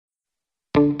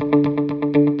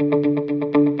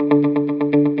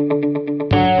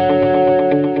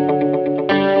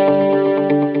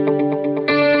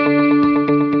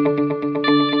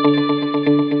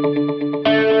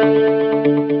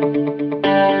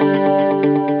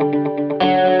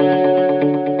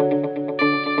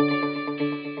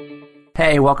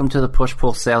Hey, welcome to the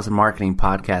Push-Pull Sales and Marketing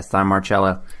Podcast. I'm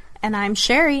Marcello. And I'm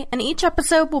Sherry, and each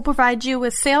episode will provide you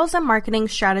with sales and marketing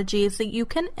strategies that you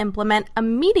can implement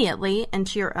immediately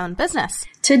into your own business.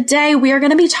 Today, we are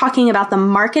going to be talking about the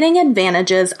marketing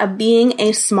advantages of being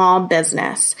a small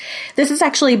business. This is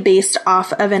actually based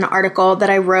off of an article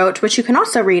that I wrote, which you can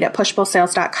also read at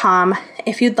pushpullsales.com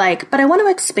if you'd like, but I want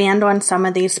to expand on some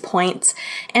of these points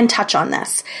and touch on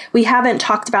this. We haven't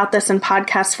talked about this in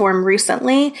podcast form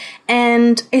recently,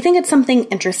 and I think it's something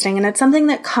interesting, and it's something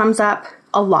that comes up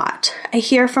a lot. I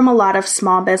hear from a lot of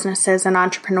small businesses and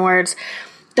entrepreneurs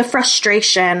the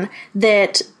frustration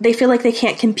that they feel like they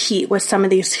can't compete with some of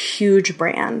these huge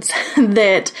brands,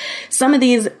 that some of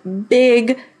these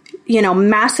big,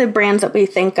 massive brands that we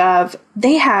think of,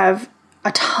 they have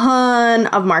a ton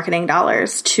of marketing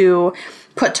dollars to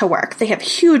put to work. They have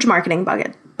huge marketing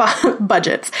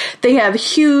budgets. They have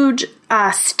huge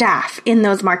staff in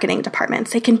those marketing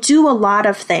departments. They can do a lot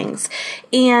of things.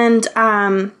 And,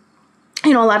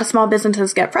 a lot of small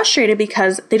businesses get frustrated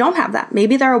because they don't have that.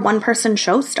 Maybe they're a one-person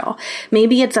show still.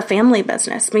 Maybe it's a family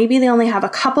business. Maybe they only have a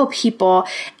couple people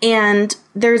and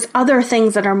there's other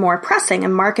things that are more pressing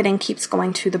and marketing keeps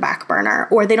going to the back burner,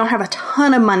 or they don't have a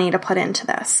ton of money to put into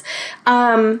this.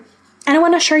 And I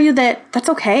want to assure you that that's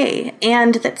okay.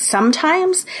 And that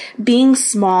sometimes being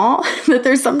small, that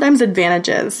there's sometimes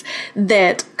advantages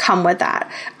that come with that.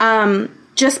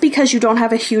 Just because you don't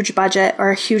have a huge budget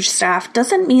or a huge staff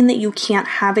doesn't mean that you can't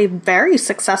have a very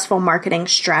successful marketing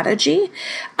strategy.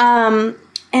 And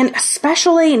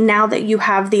especially now that you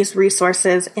have these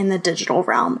resources in the digital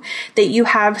realm, that you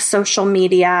have social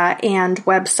media and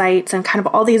websites and kind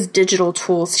of all these digital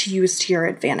tools to use to your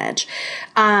advantage.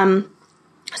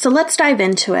 So let's dive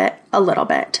into it a little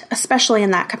bit, especially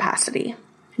in that capacity.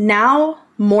 Now,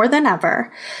 more than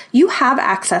ever, you have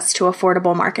access to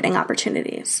affordable marketing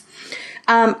opportunities.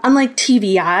 Unlike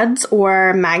TV ads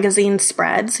or magazine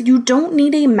spreads, you don't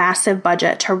need a massive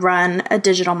budget to run a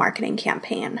digital marketing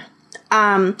campaign.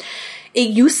 It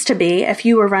used to be, if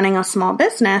you were running a small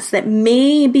business, that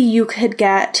maybe you could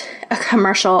get a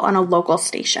commercial on a local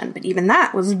station, but even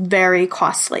that was very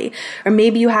costly. Or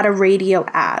maybe you had a radio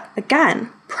ad, again,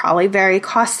 probably very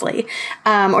costly,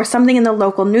 or something in the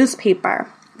local newspaper,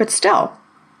 but still.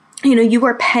 You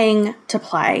were paying to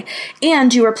play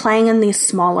and you were playing in these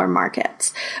smaller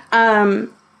markets.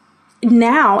 Now,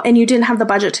 and you didn't have the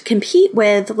budget to compete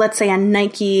with, let's say, a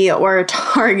Nike or a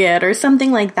Target or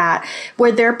something like that,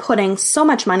 where they're putting so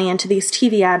much money into these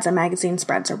TV ads and magazine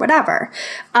spreads or whatever.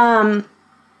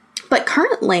 But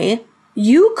currently,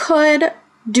 you could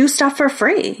do stuff for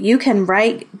free. You can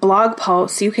write blog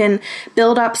posts. You can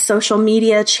build up social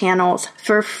media channels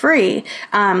for free.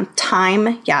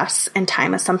 Time, yes, and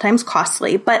time is sometimes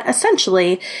costly, but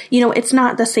essentially, it's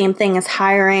not the same thing as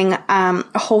hiring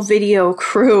a whole video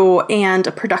crew and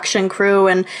a production crew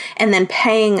and then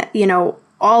paying,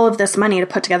 all of this money to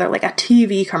put together like a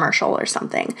TV commercial or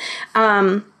something.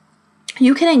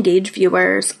 You can engage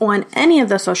viewers on any of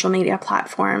the social media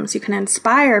platforms. You can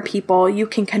inspire people. You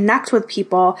can connect with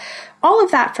people, all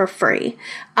of that for free.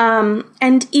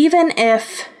 And even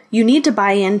if you need to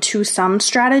buy into some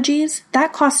strategies,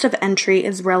 that cost of entry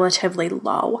is relatively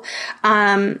low.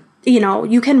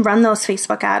 You can run those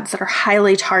Facebook ads that are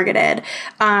highly targeted,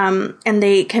 and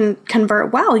they can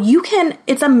convert well.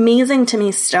 It's amazing to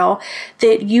me still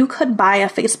that you could buy a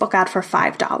Facebook ad for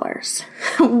 $5.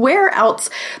 Where else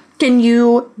can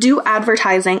you do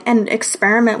advertising and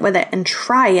experiment with it and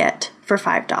try it for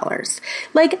 $5?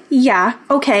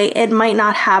 It might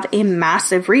not have a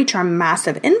massive reach or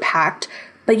massive impact,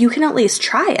 but you can at least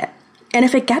try it. And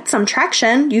if it gets some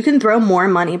traction, you can throw more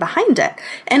money behind it.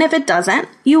 And if it doesn't,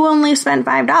 you only spent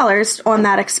 $5 on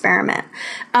that experiment.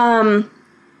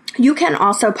 You can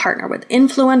also partner with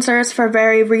influencers for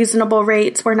very reasonable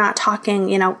rates. We're not talking,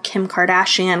 Kim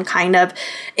Kardashian kind of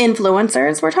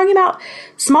influencers. We're talking about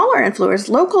smaller influencers,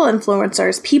 local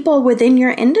influencers, people within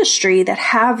your industry that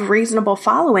have reasonable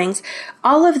followings.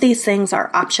 All of these things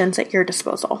are options at your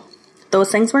disposal.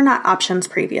 Those things were not options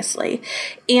previously.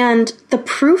 And the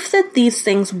proof that these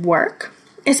things work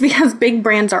is because big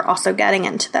brands are also getting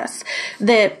into this.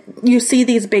 That you see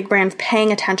these big brands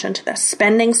paying attention to this,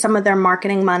 spending some of their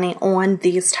marketing money on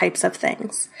these types of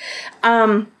things.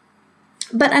 But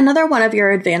another one of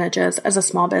your advantages as a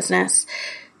small business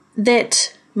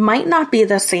that might not be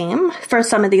the same for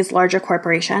some of these larger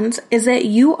corporations is that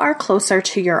you are closer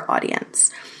to your audience.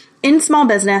 In small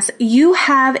business, you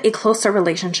have a closer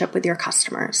relationship with your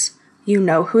customers. You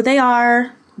know who they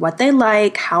are, what they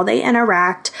like, how they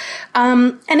interact.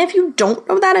 And if you don't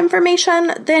know that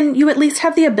information, then you at least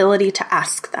have the ability to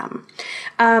ask them.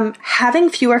 Having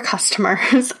fewer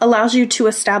customers allows you to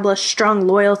establish strong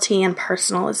loyalty and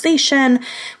personalization,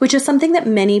 which is something that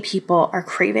many people are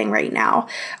craving right now.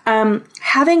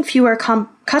 Having fewer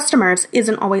customers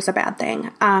isn't always a bad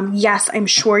thing. Yes, I'm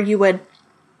sure you would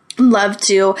love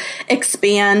to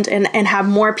expand and have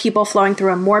more people flowing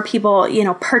through and more people,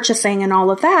 purchasing and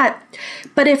all of that.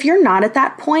 But if you're not at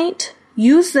that point,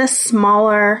 use this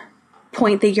smaller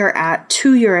point that you're at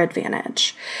to your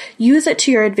advantage. Use it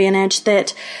to your advantage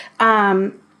that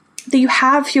you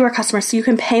have fewer customers so you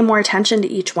can pay more attention to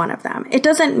each one of them. It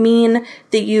doesn't mean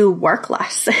that you work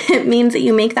less. It means that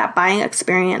you make that buying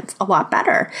experience a lot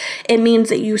better. It means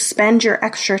that you spend your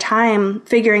extra time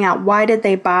figuring out why did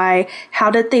they buy?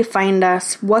 How did they find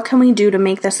us? What can we do to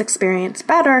make this experience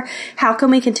better? How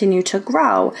can we continue to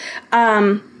grow?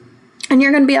 And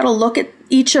you're going to be able to look at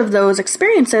each of those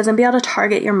experiences and be able to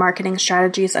target your marketing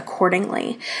strategies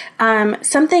accordingly.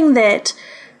 Something that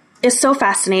is so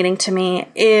fascinating to me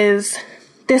is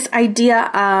this idea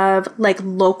of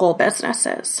local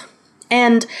businesses.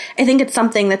 And I think it's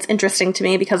something that's interesting to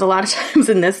me because a lot of times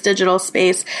in this digital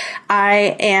space,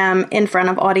 I am in front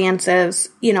of audiences,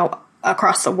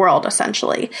 across the world,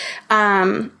 essentially,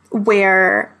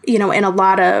 where, in a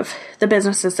lot of the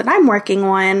businesses that I'm working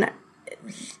on,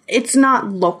 it's not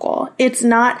local. It's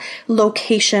not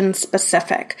location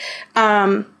specific.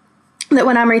 That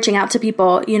when I'm reaching out to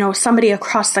people, somebody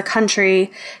across the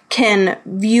country can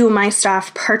view my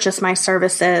stuff, purchase my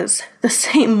services the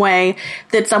same way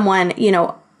that someone,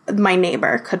 my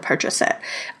neighbor could purchase it.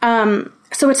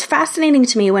 So it's fascinating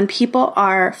to me when people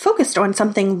are focused on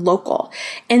something local.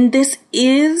 And this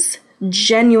is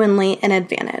genuinely an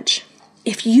advantage.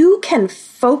 If you can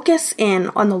focus in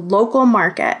on the local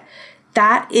market,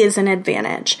 that is an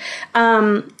advantage.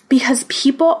 Because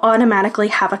people automatically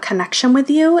have a connection with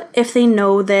you if they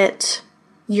know that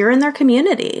you're in their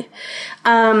community.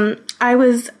 I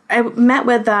met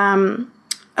with a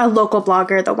local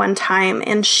blogger the one time,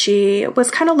 and she was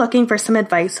kind of looking for some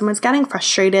advice and was getting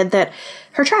frustrated that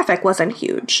her traffic wasn't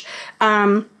huge.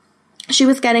 She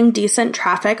was getting decent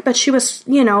traffic, but she was,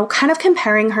 kind of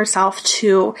comparing herself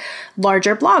to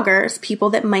larger bloggers, people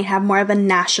that might have more of a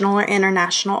national or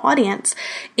international audience.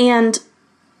 And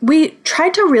we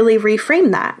tried to really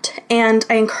reframe that. And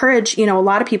I encourage, a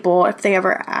lot of people, if they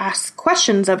ever ask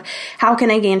questions of how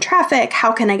can I gain traffic?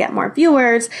 How can I get more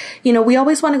viewers? We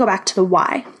always want to go back to the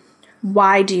why.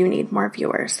 Why do you need more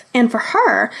viewers? And for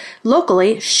her,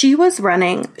 locally, she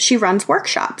runs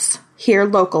workshops here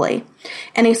locally.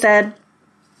 And I said,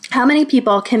 how many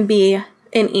people can be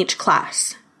in each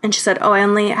class? And she said, I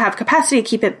only have capacity to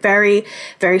keep it very,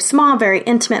 very small, very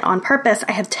intimate on purpose.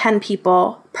 I have 10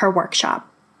 people per workshop.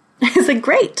 I said,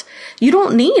 great. You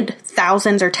don't need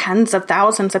thousands or tens of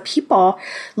thousands of people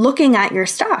looking at your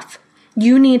stuff.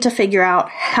 You need to figure out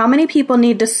how many people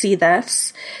need to see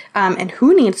this and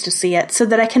who needs to see it so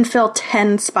that I can fill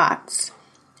 10 spots.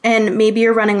 And maybe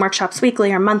you're running workshops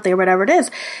weekly or monthly or whatever it is,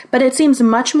 but it seems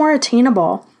much more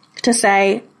attainable to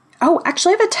say,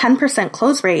 actually I have a 10%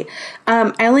 close rate.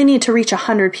 I only need to reach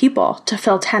 100 people to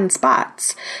fill 10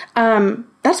 spots.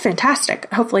 That's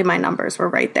fantastic. Hopefully my numbers were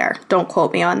right there. Don't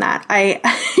quote me on that. I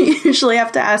usually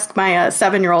have to ask my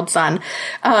 7-year-old son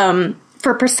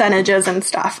for percentages and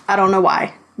stuff. I don't know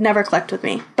why. Never clicked with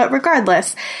me. But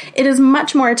regardless, it is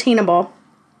much more attainable.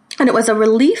 And it was a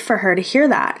relief for her to hear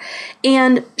that.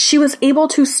 And she was able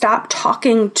to stop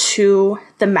talking to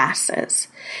the masses.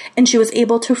 And she was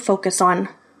able to focus on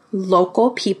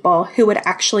local people who would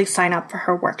actually sign up for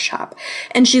her workshop.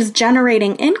 And she's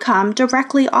generating income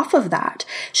directly off of that.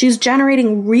 She's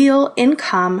generating real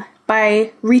income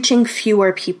by reaching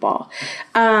fewer people.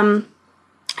 It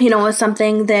was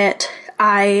something that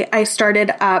I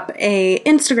started up a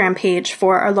Instagram page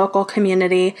for our local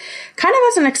community, kind of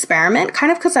as an experiment,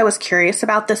 kind of because I was curious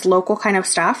about this local kind of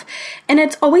stuff. And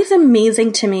it's always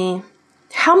amazing to me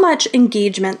how much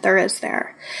engagement there is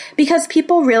there, because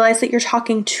people realize that you're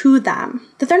talking to them,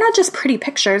 that they're not just pretty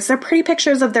pictures. They're pretty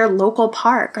pictures of their local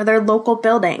park or their local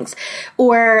buildings,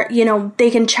 or, they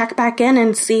can check back in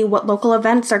and see what local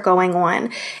events are going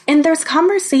on. And there's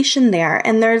conversation there,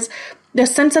 and there's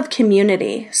this sense of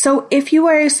community. So if you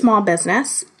are a small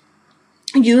business,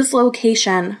 use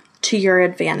location to your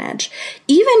advantage.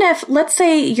 Even if, let's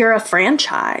say you're a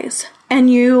franchise and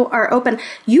you are open,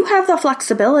 you have the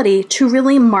flexibility to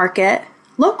really market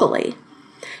locally.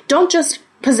 Don't just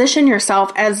position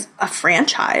yourself as a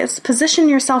franchise. Position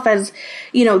yourself as,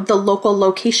 the local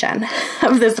location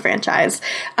of this franchise.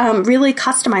 Really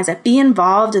customize it. Be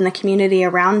involved in the community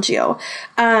around you.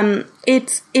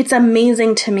 It's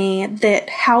amazing to me that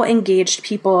how engaged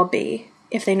people will be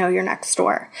if they know you're next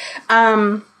door.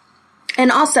 And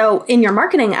also in your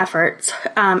marketing efforts,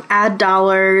 ad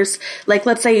dollars, like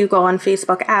let's say you go on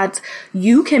Facebook ads,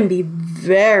 you can be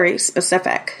very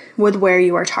specific with where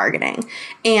you are targeting.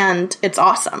 And it's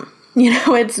awesome.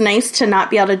 It's nice to not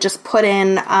be able to just put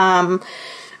in,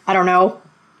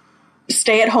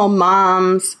 stay-at-home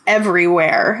moms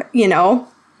everywhere,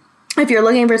 If you're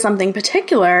looking for something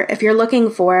particular, if you're looking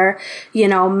for,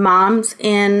 moms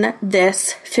in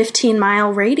this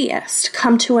 15-mile radius to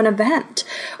come to an event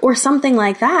or something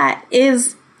like that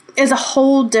is a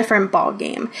whole different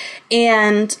ballgame.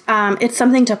 And it's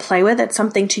something to play with. It's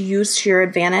something to use to your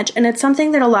advantage. And it's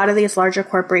something that a lot of these larger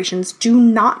corporations do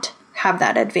not have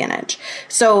that advantage.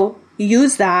 So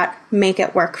use that, make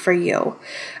it work for you.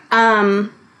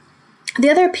 The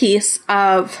other piece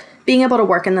of being able to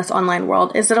work in this online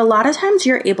world is that a lot of times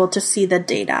you're able to see the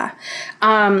data.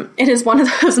 It is one of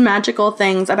those magical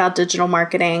things about digital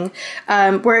marketing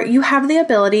where you have the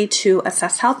ability to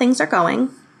assess how things are going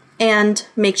and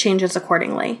make changes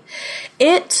accordingly.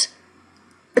 It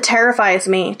terrifies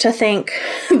me to think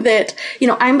that,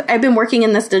 I've been working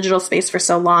in this digital space for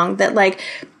so long that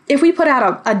if we put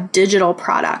out a digital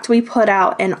product, we put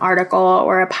out an article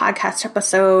or a podcast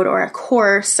episode or a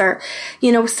course or,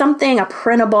 something, a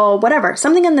printable, whatever,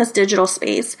 something in this digital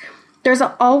space, there's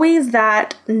always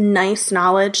that nice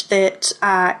knowledge that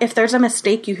if there's a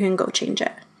mistake, you can go change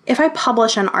it. If I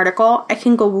publish an article, I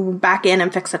can go back in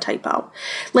and fix a typo.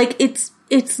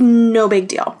 It's no big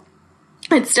deal.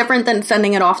 It's different than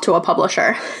sending it off to a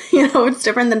publisher. It's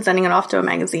different than sending it off to a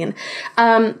magazine.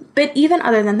 But even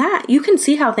other than that, you can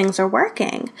see how things are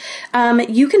working.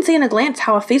 You can see in a glance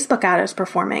how a Facebook ad is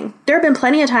performing. There have been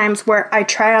plenty of times where I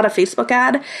try out a Facebook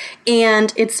ad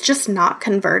and it's just not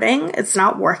converting. It's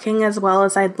not working as well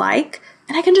as I'd like.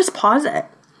 And I can just pause it.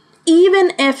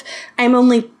 Even if I'm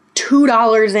only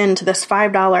 $2 into this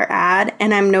 $5 ad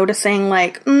and I'm noticing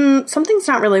something's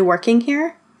not really working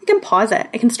here. I can pause it.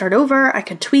 I can start over. I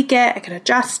could tweak it. I could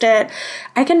adjust it.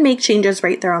 I can make changes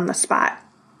right there on the spot.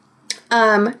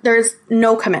 There's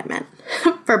no commitment,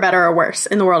 for better or worse,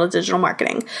 in the world of digital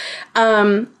marketing.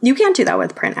 You can't do that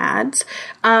with print ads.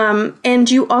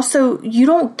 And you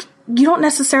don't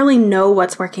necessarily know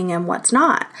what's working and what's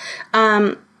not.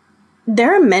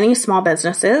 There are many small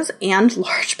businesses and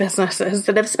large businesses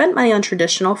that have spent money on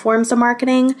traditional forms of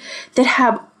marketing that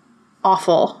have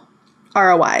awful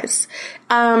ROIs.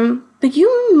 But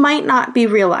you might not be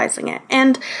realizing it.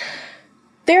 And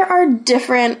there are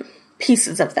different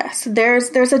pieces of this.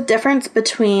 There's a difference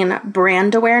between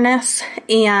brand awareness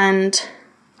and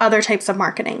other types of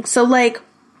marketing. So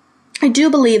I do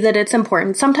believe that it's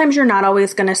important. Sometimes you're not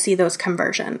always going to see those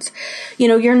conversions.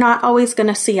 You're not always going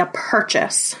to see a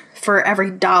purchase for every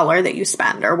dollar that you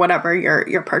spend or whatever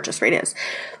your purchase rate is.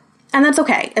 And that's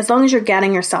okay, as long as you're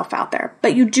getting yourself out there.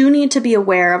 But you do need to be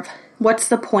aware of what's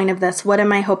the point of this? What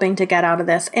am I hoping to get out of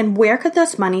this? And where could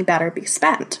this money better be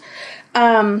spent?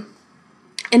 An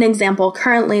example,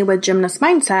 currently with Gymnast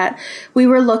Mindset, we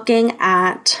were looking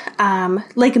at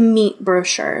meet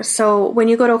brochures. So when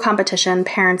you go to a competition,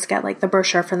 parents get the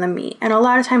brochure for the meet. And a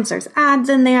lot of times there's ads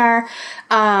in there.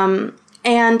 And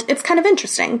it's kind of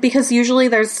interesting because usually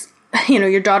there's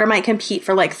your daughter might compete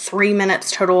for 3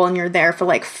 minutes total and you're there for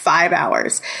 5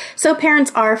 hours. So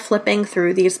parents are flipping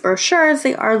through these brochures.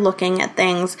 They are looking at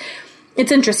things.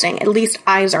 It's interesting. At least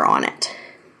eyes are on it.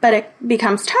 But it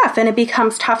becomes tough. And it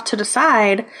becomes tough to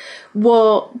decide,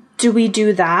 well, do we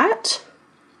do that?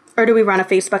 Or do we run a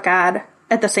Facebook ad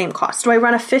at the same cost? Do I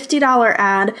run a $50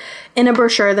 ad in a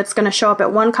brochure that's going to show up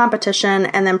at one competition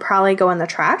and then probably go in the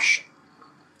trash?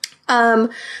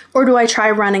 Or do I try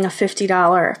running a $50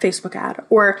 Facebook ad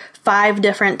or 5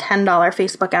 different $10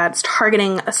 Facebook ads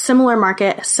targeting a similar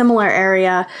market, a similar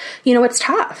area? It's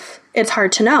tough. It's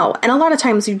hard to know. And a lot of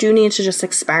times you do need to just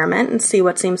experiment and see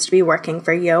what seems to be working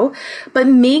for you, but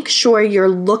make sure you're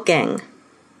looking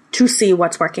to see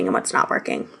what's working and what's not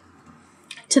working.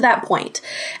 To that point,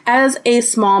 as a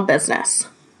small business,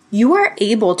 you are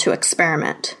able to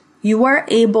experiment. You are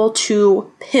able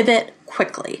to pivot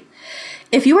quickly.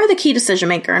 If you are the key decision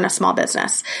maker in a small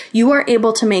business, you are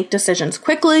able to make decisions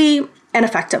quickly and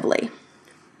effectively.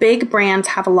 Big brands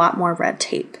have a lot more red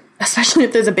tape, especially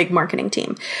if there's a big marketing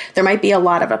team. There might be a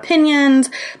lot of opinions.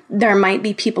 There might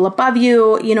be people above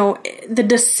you. The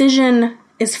decision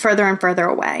is further and further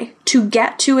away. To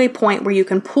get to a point where you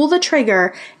can pull the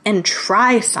trigger and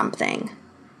try something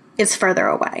is further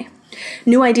away.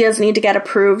 New ideas need to get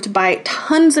approved by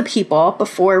tons of people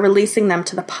before releasing them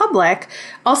to the public,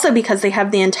 also because they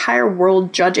have the entire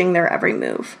world judging their every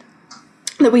move.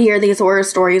 that we hear these horror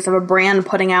stories of a brand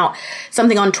putting out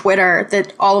something on Twitter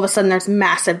that all of a sudden there's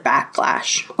massive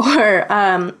backlash. Or,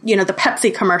 the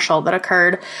Pepsi commercial that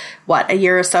occurred, a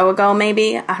year or so ago,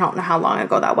 maybe? I don't know how long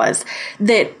ago that was,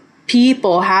 that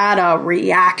people had a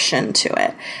reaction to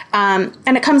it.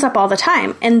 And it comes up all the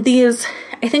time. And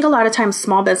I think a lot of times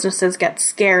small businesses get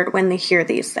scared when they hear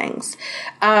these things.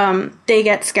 They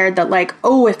get scared that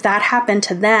if that happened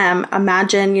to them,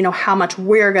 imagine, how much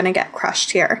we're going to get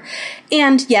crushed here.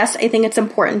 And yes, I think it's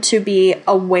important to be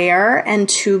aware and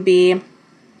to be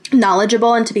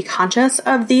knowledgeable and to be conscious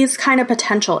of these kind of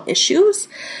potential issues,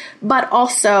 but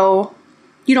also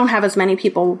you don't have as many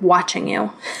people watching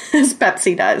you as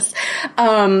Pepsi does.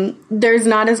 There's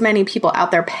not as many people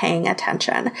out there paying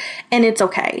attention, and it's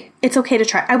okay. It's okay to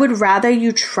try. I would rather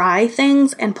you try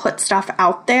things and put stuff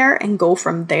out there and go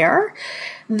from there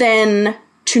than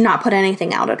to not put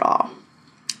anything out at all.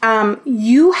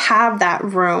 You have that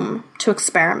room to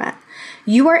experiment.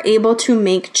 You are able to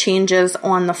make changes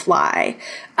on the fly.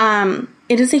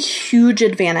 It is a huge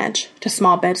advantage to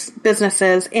small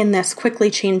businesses in this quickly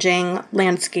changing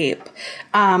landscape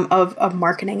of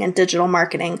marketing and digital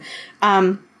marketing.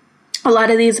 A lot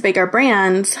of these bigger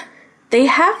brands, they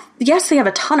have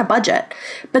a ton of budget,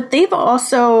 but they've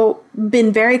also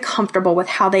been very comfortable with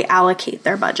how they allocate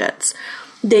their budgets.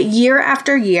 That year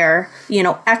after year,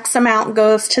 X amount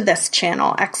goes to this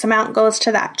channel, X amount goes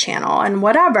to that channel, and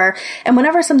whatever. And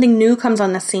whenever something new comes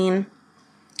on the scene,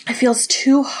 it feels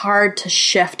too hard to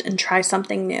shift and try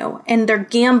something new. And they're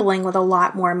gambling with a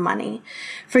lot more money.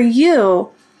 For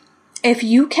you, if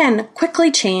you can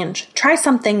quickly change, try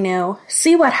something new,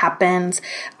 see what happens,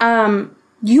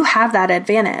 you have that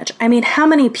advantage. I mean, how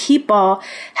many people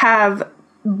have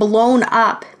blown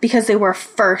up because they were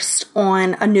first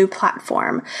on a new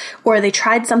platform, or they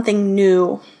tried something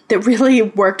new that really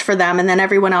worked for them, and then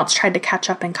everyone else tried to catch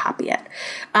up and copy it.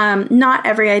 Not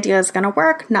every idea is going to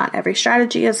work. Not every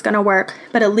strategy is going to work,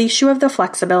 but at least you have the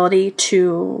flexibility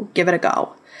to give it a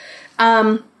go.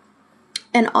 And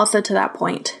also to that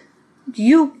point,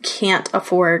 you can't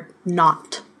afford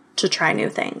not to try new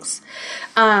things.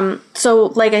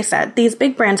 So like I said, these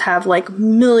big brands have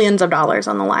millions of dollars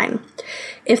on the line.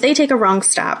 If they take a wrong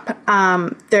step,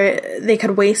 they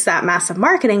could waste that massive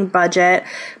marketing budget,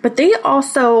 but they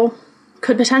also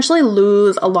could potentially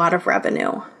lose a lot of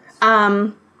revenue.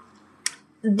 It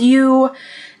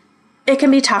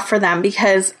can be tough for them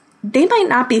because they might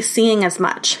not be seeing as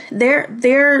much.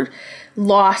 Their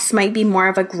loss might be more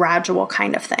of a gradual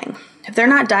kind of thing. If they're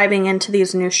not diving into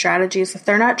these new strategies, if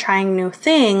they're not trying new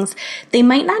things, they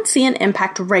might not see an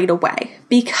impact right away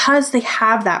because they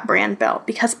have that brand built,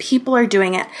 because people are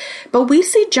doing it. But we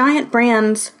see giant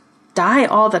brands die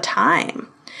all the time.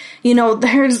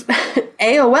 There's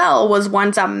AOL was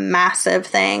once a massive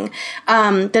thing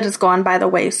that has gone by the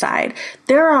wayside.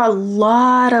 There are a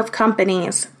lot of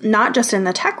companies, not just in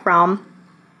the tech realm,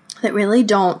 that really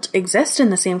don't exist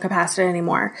in the same capacity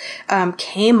anymore.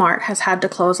 Kmart has had to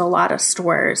close a lot of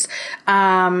stores.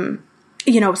 A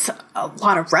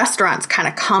lot of restaurants kind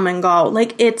of come and go.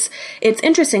 It's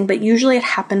interesting, but usually it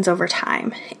happens over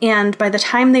time. And by the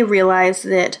time they realize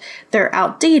that they're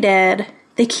outdated,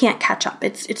 they can't catch up.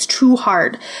 It's too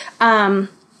hard.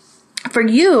 For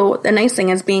you, the nice thing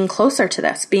is being closer to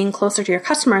this, being closer to your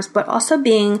customers, but also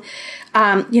being,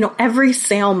 every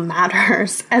sale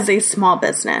matters as a small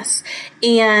business.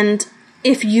 And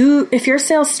if your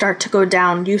sales start to go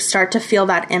down, you start to feel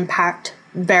that impact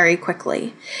very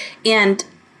quickly. And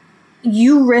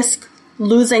you risk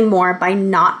losing more by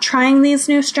not trying these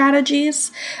new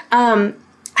strategies. I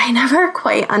never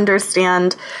quite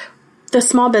understand the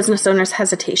small business owner's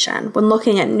hesitation when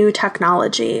looking at new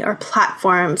technology or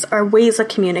platforms or ways of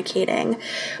communicating.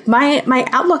 My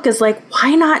outlook is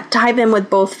why not dive in with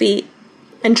both feet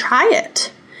and try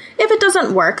it? If it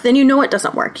doesn't work, then it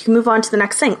doesn't work. You can move on to the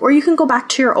next thing, or you can go back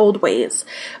to your old ways.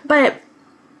 But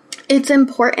it's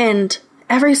important.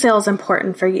 Every sale is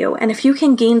important for you. And if you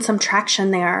can gain some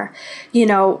traction there,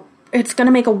 it's going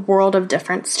to make a world of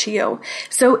difference to you.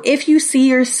 So if you see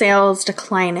your sales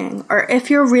declining, or if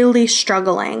you're really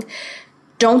struggling,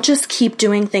 don't just keep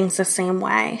doing things the same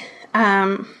way.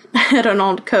 I had an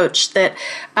old coach that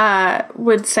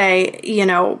would say, you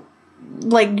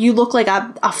look like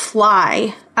a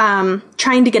fly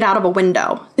trying to get out of a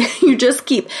window. You just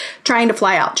keep trying to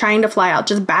fly out,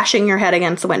 just bashing your head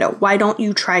against the window. Why don't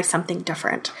you try something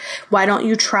different? Why don't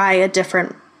you try a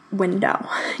different window?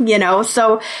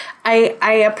 So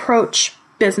I approach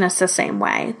business the same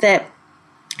way, that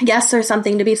yes, there's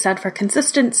something to be said for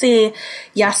consistency.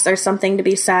 Yes, there's something to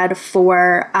be said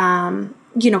for,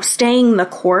 staying the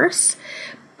course.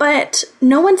 But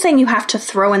no one's saying you have to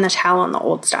throw in the towel on the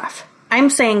old stuff. I'm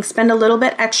saying spend a little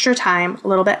bit extra time, a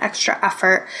little bit extra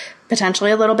effort, potentially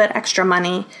a little bit extra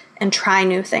money, and try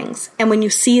new things. And when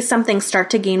you see something start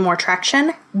to gain more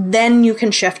traction, then you can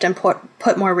shift and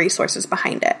put more resources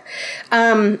behind it.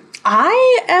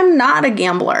 I am not a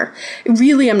gambler. I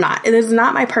really am not. It is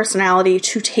not my personality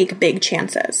to take big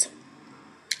chances.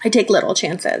 I take little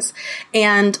chances,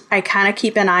 and I kind of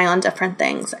keep an eye on different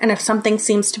things. And if something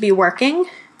seems to be working,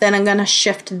 then I'm going to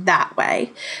shift that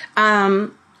way.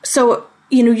 So,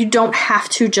 you don't have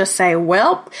to just say,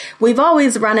 well, we've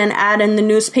always run an ad in the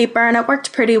newspaper and it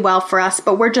worked pretty well for us,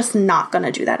 but we're just not going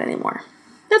to do that anymore.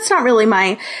 That's not really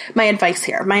my advice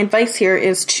here. My advice here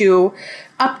is to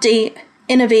update,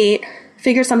 innovate,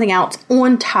 figure something out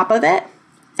on top of it.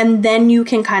 And then you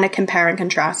can kind of compare and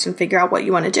contrast and figure out what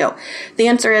you want to do. The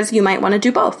answer is you might want to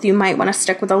do both. You might want to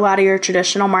stick with a lot of your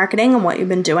traditional marketing and what you've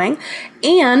been doing.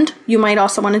 And you might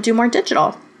also want to do more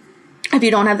digital. If you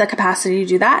don't have the capacity to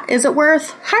do that, is it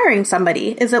worth hiring somebody?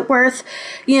 Is it worth,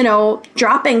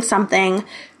 dropping something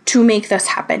to make this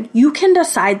happen? You can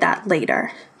decide that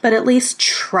later, but at least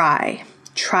try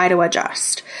to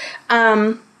adjust.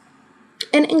 And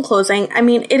in closing,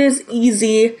 it is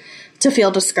easy to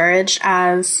feel discouraged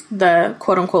as the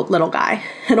quote unquote little guy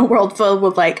in a world filled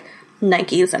with like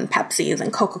Nikes and Pepsis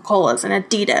and Coca-Colas and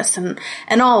Adidas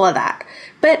and all of that.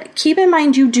 But keep in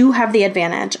mind, you do have the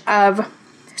advantage of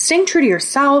staying true to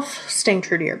yourself, staying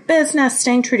true to your business,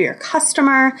 staying true to your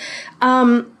customer.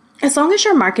 As long as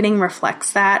your marketing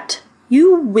reflects that,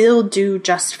 you will do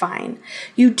just fine.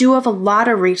 You do have a lot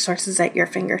of resources at your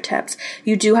fingertips.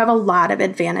 You do have a lot of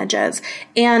advantages,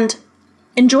 and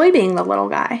enjoy being the little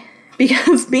guy.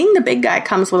 Because being the big guy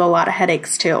comes with a lot of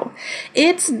headaches too.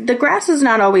 The grass is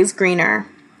not always greener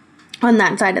on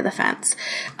that side of the fence.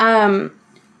 I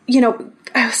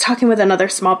was talking with another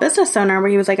small business owner where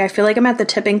he was like, I feel like I'm at the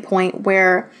tipping point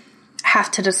where I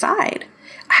have to decide.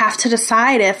 I have to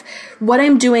decide if what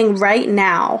I'm doing right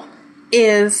now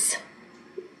is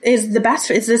the best.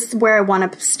 Is this where I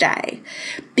want to stay?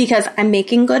 Because I'm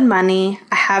making good money.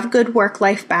 I have good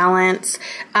work-life balance.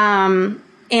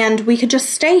 And we could just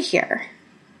stay here.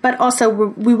 But also,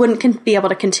 we wouldn't be able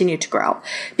to continue to grow.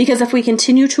 Because if we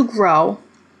continue to grow,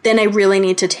 then I really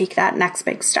need to take that next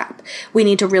big step. We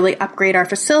need to really upgrade our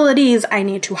facilities. I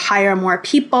need to hire more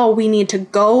people. We need to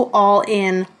go all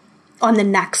in on the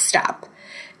next step.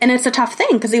 And it's a tough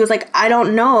thing because he was like, I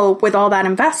don't know, with all that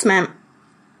investment,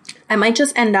 I might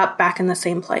just end up back in the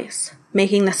same place,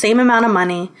 making the same amount of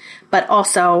money, but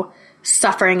also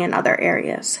suffering in other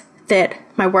areas. That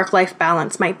my work-life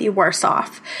balance might be worse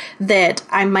off, that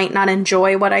I might not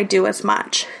enjoy what I do as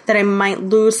much, that I might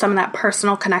lose some of that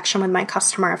personal connection with my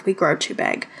customer if we grow too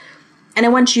big. And I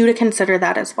want you to consider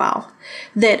that as well.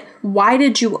 That why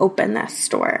did you open this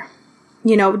store?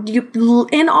 In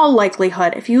all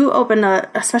likelihood, if you open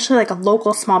especially like a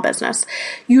local small business,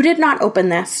 you did not open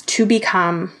this to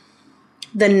become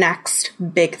the next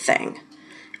big thing.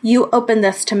 You opened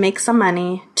this to make some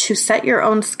money, to set your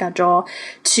own schedule,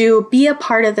 to be a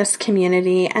part of this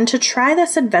community, and to try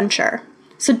this adventure.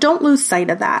 So don't lose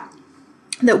sight of that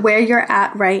where you're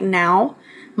at right now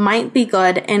might be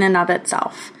good in and of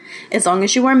itself. As long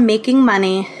as you are making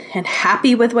money and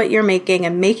happy with what you're making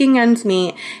and making ends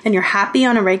meet, and you're happy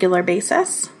on a regular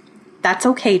basis, that's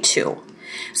okay too.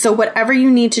 So whatever you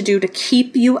need to do to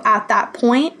keep you at that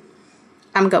point,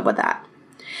 I'm good with that.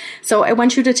 So I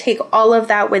want you to take all of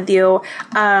that with you.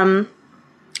 To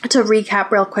recap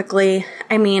real quickly,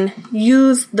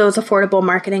 use those affordable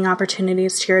marketing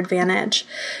opportunities to your advantage.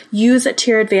 Use it to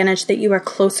your advantage that you are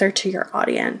closer to your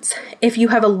audience. If you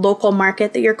have a local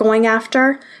market that you're going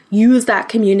after, use that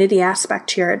community aspect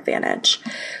to your advantage.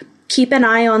 Keep an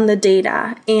eye on the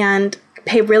data and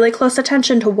pay really close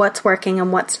attention to what's working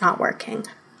and what's not working.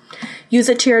 Use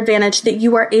it to your advantage that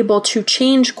you are able to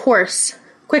change course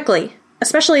quickly,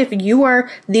 especially if you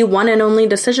are the one and only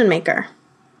decision maker.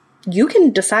 You can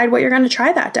decide what you're going to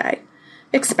try that day.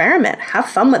 Experiment. Have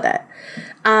fun with it.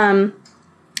 And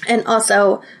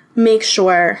also make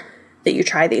sure that you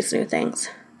try these new things,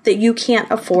 that you can't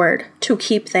afford to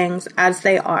keep things as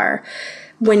they are.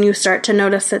 When you start to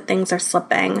notice that things are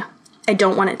slipping, I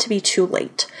don't want it to be too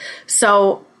late.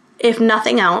 So if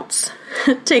nothing else,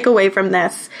 take away from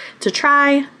this to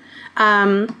try,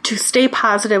 to stay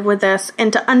positive with this,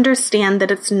 and to understand that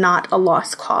it's not a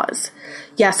lost cause.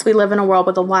 Yes, we live in a world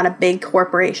with a lot of big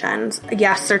corporations.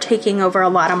 Yes, they're taking over a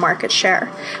lot of market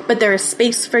share, but there is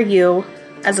space for you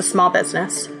as a small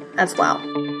business as well.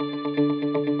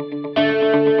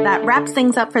 That that wraps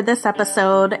things up for this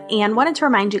episode, and wanted to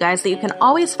remind you guys that you can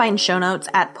always find show notes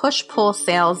at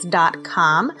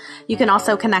pushpullsales.com. You can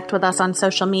also connect with us on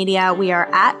social media. We are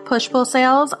at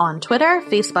PushPullSales on Twitter,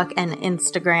 Facebook, and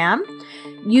Instagram.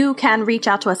 You can reach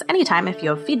out to us anytime if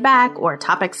you have feedback or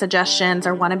topic suggestions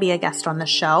or want to be a guest on the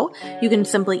show. You can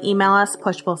simply email us,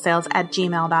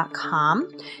 pushpullsales@gmail.com.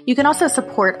 You can also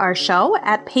support our show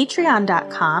at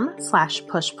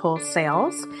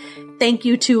patreon.com/pushpullsales. Thank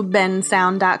you to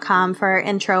bensound.com for our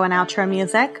intro and outro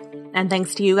music. And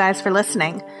thanks to you guys for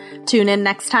listening. Tune in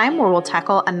next time where we'll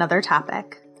tackle another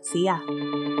topic. See ya.